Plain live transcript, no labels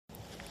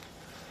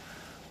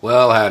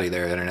Well, howdy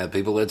there, Internet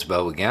people. It's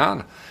Bo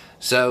again.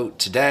 So,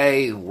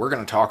 today we're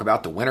going to talk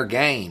about the Winter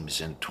Games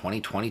in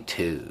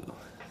 2022.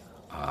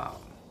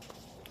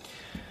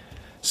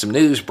 Some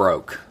news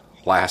broke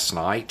last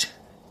night,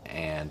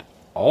 and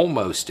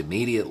almost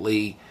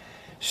immediately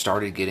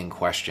started getting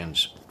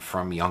questions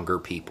from younger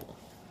people.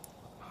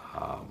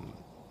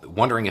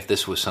 Wondering if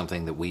this was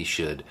something that we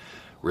should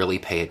really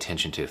pay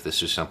attention to, if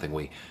this was something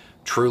we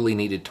truly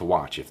needed to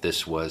watch, if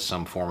this was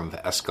some form of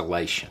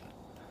escalation.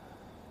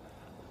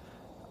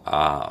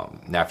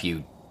 Now, if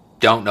you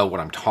don't know what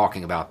I'm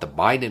talking about, the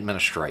Biden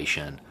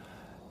administration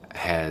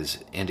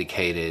has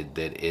indicated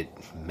that it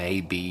may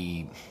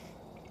be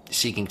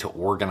seeking to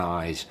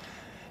organize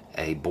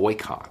a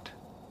boycott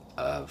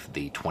of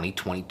the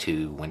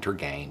 2022 Winter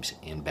Games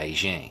in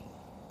Beijing.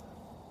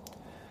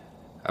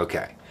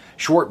 Okay,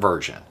 short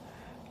version.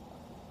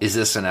 Is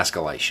this an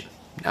escalation?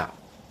 No,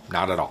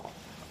 not at all.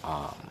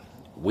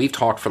 We've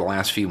talked for the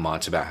last few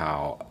months about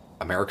how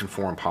American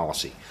foreign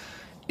policy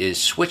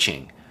is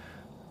switching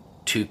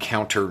to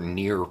counter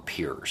near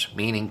peers,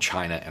 meaning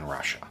China and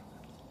Russia.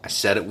 I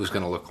said it was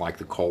going to look like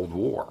the Cold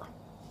War.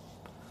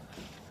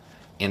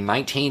 In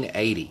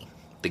 1980,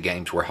 the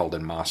games were held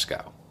in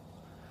Moscow.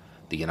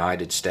 The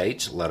United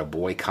States led a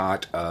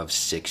boycott of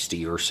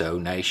 60 or so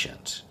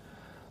nations.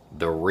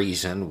 The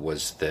reason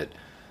was that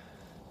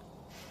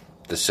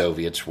the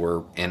Soviets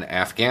were in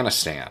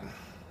Afghanistan.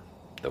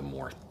 The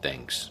more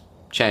things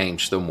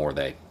change, the more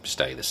they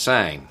stay the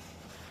same.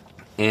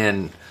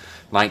 In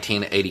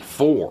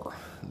 1984,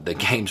 the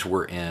games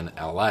were in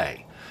LA.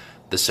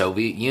 The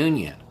Soviet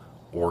Union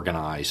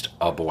organized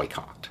a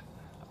boycott.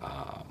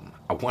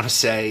 I want to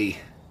say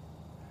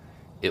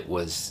it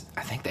was,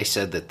 I think they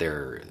said that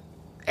their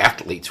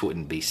athletes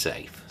wouldn't be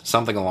safe.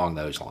 Something along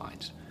those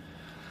lines.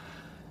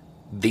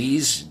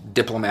 These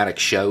diplomatic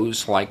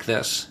shows like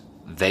this,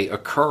 they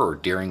occur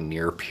during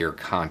near-peer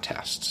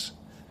contests.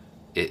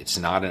 It's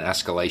not an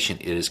escalation.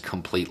 It is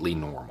completely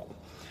normal.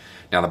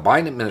 Now, the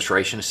Biden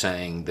administration is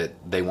saying that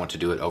they want to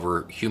do it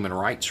over human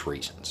rights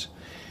reasons.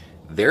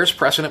 There's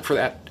precedent for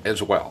that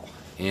as well.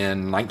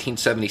 In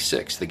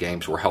 1976, the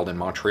games were held in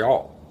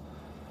Montreal.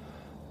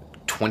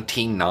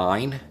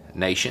 29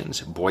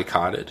 nations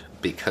boycotted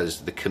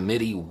because the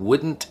committee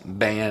wouldn't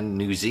ban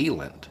New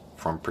Zealand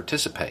from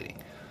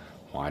participating.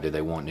 Why do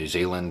they want New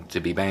Zealand to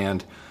be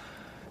banned?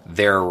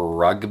 Their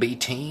rugby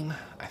team,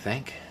 I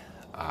think,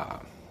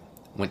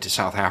 went to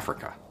South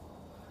Africa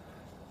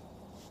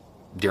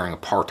during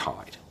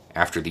apartheid,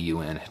 after the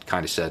UN had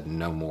kind of said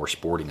no more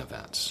sporting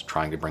events,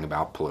 trying to bring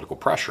about political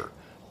pressure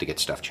to get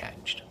stuff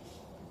changed.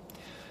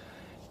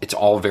 It's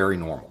all very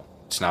normal.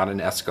 It's not an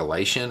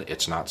escalation.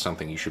 It's not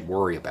something you should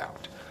worry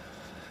about.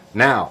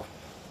 Now,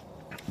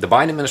 the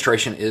Biden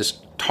administration is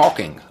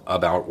talking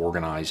about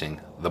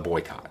organizing the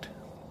boycott.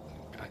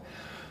 Okay.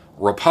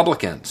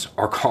 Republicans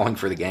are calling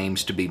for the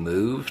games to be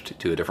moved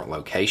to a different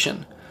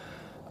location.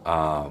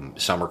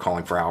 Some are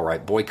calling for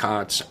outright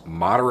boycotts.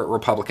 Moderate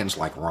Republicans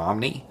like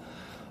Romney,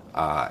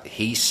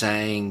 he's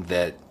saying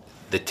that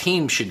the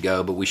team should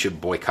go, but we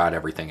should boycott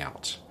everything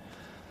else.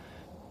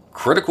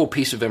 Critical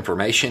piece of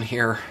information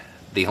here,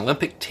 the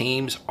Olympic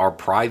teams are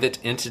private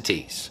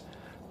entities.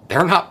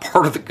 They're not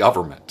part of the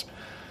government.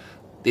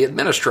 The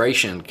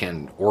administration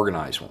can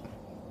organize them,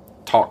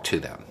 talk to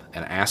them,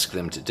 and ask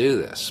them to do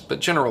this. But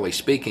generally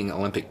speaking,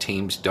 Olympic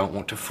teams don't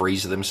want to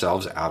freeze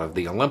themselves out of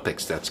the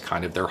Olympics. That's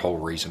kind of their whole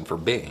reason for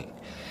being.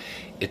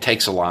 It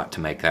takes a lot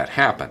to make that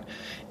happen.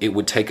 It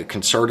would take a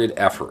concerted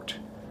effort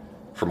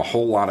from a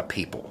whole lot of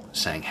people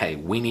saying, hey,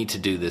 we need to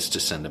do this to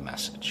send a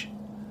message.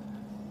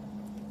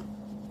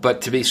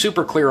 But to be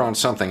super clear on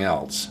something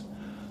else,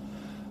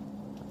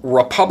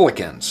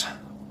 Republicans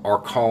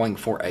are calling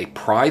for a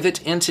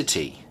private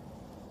entity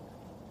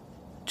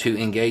to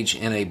engage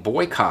in a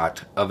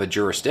boycott of a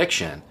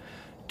jurisdiction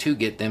to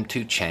get them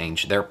to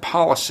change their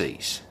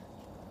policies.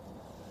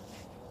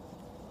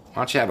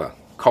 Why don't you have a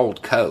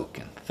cold Coke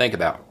and think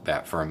about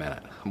that for a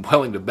minute? I'm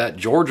willing to bet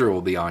Georgia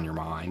will be on your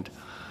mind.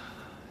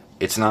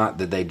 It's not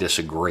that they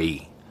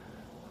disagree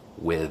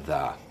with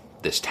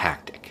this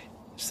tactic.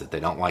 It's that they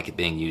don't like it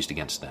being used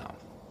against them.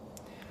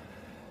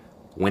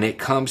 When it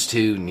comes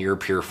to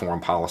near-peer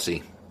foreign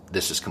policy,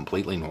 this is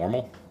completely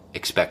normal.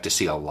 Expect to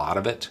see a lot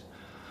of it.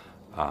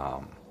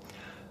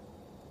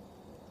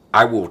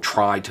 I will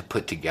try to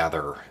put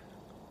together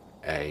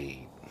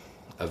a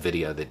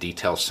video that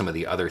details some of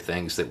the other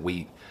things that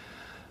we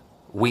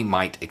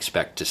might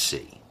expect to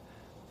see.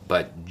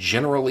 But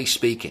generally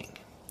speaking,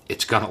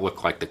 it's going to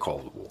look like the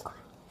Cold War,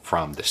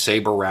 from the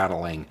saber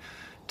rattling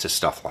to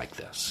stuff like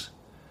this.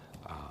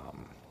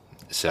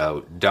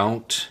 So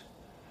don't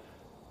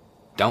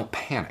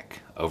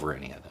panic over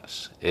any of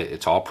this.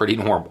 It's all pretty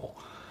normal.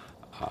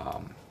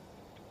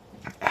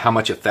 How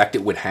much effect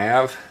it would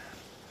have?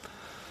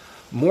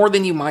 More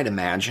than you might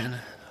imagine.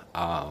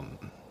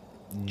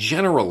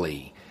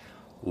 Generally,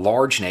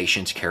 large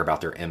nations care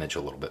about their image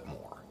a little bit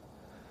more.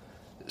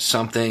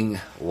 Something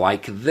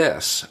like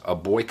this, a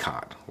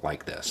boycott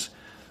like this,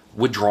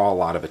 would draw a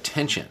lot of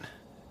attention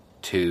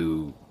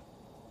to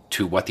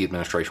what the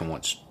administration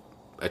wants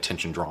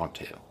attention drawn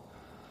to.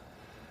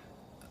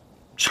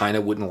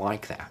 China wouldn't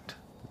like that.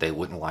 They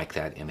wouldn't like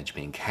that image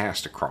being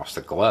cast across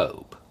the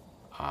globe.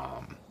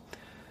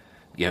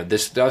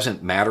 This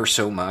doesn't matter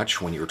so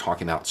much when you're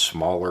talking about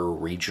smaller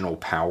regional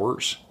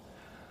powers,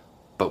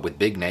 but with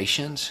big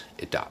nations,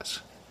 it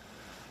does.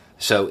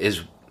 So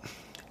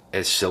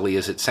as silly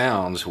as it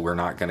sounds, we're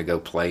not going to go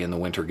play in the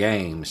Winter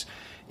Games.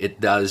 It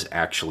does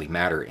actually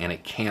matter, and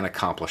it can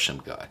accomplish some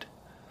good.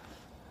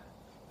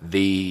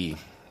 The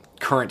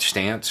current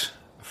stance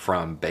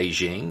from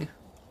Beijing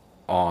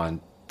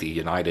on the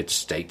United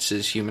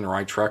States' human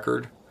rights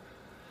record,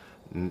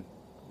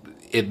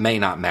 it may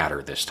not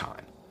matter this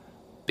time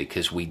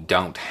because we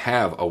don't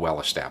have a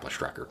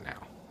well-established record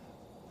now.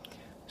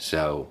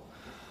 So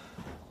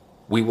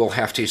we will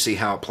have to see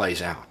how it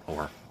plays out,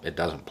 or it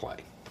doesn't play.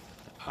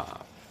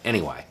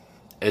 Anyway,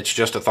 it's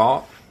just a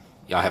thought.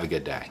 Y'all have a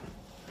good day.